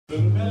The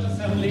Nobel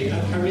Assembly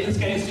at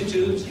Karolinska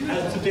Institute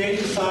has today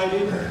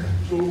decided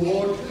to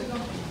award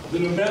the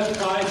Nobel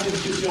Prize in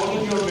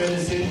Physiology or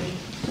Medicine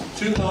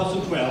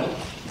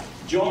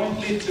 2012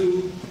 jointly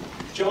to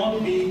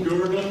John B.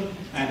 Gurdon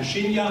and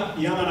Shinya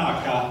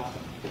Yamanaka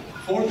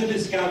for the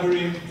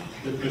discovery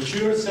that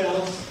mature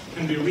cells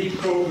can be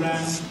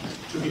reprogrammed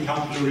to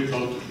become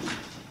pluripotent.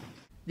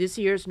 This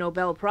year's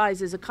Nobel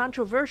Prize is a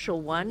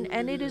controversial one,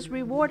 and it is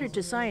rewarded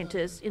to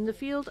scientists in the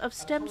field of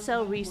stem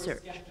cell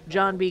research.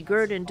 John B.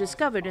 Gurdon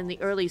discovered in the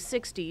early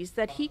 60s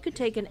that he could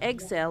take an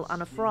egg cell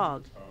on a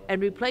frog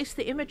and replace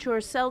the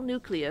immature cell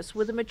nucleus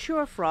with a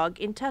mature frog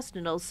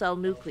intestinal cell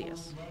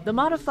nucleus. The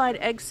modified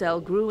egg cell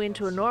grew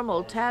into a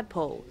normal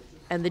tadpole,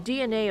 and the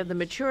DNA of the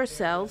mature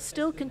cell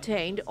still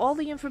contained all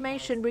the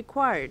information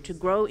required to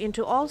grow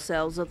into all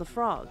cells of the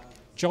frog.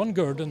 John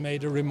Gurdon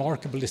made a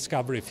remarkable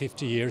discovery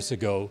 50 years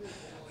ago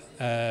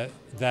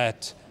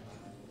that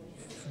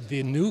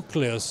the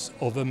nucleus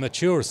of a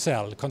mature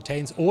cell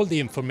contains all the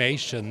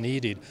information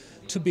needed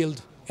to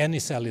build any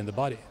cell in the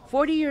body.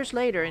 40 years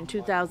later, in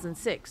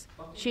 2006,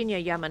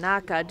 Shinya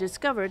Yamanaka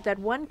discovered that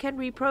one can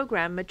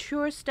reprogram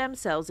mature stem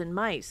cells in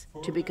mice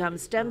to become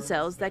stem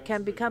cells that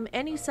can become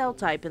any cell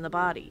type in the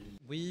body.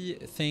 We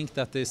think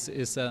that this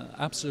is an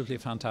absolutely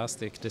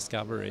fantastic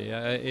discovery.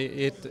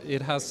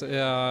 It has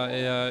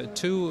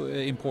two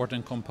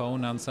important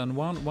components, and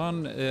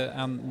one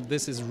and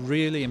this is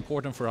really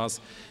important for us,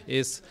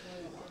 is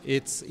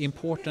its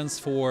importance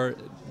for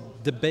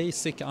the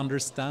basic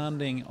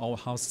understanding of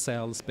how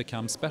cells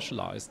become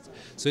specialized.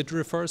 So it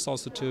refers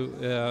also to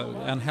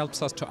and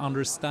helps us to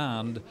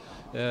understand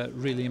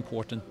really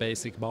important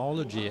basic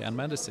biology and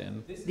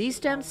medicine. These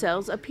stem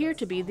cells appear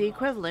to be the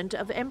equivalent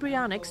of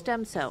embryonic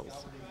stem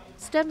cells.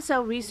 Stem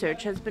cell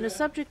research has been a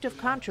subject of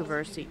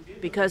controversy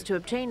because to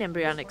obtain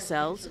embryonic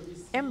cells,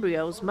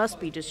 embryos must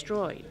be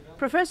destroyed.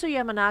 Professor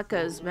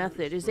Yamanaka's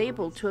method is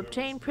able to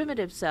obtain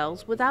primitive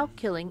cells without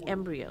killing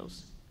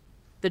embryos.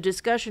 The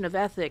discussion of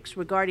ethics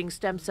regarding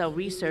stem cell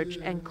research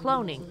and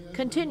cloning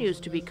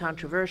continues to be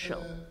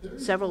controversial.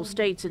 Several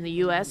states in the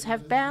U.S.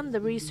 have banned the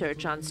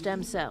research on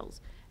stem cells,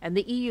 and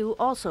the EU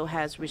also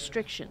has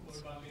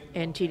restrictions.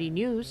 N.T. D.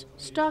 News,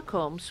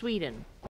 Stockholm, Sweden.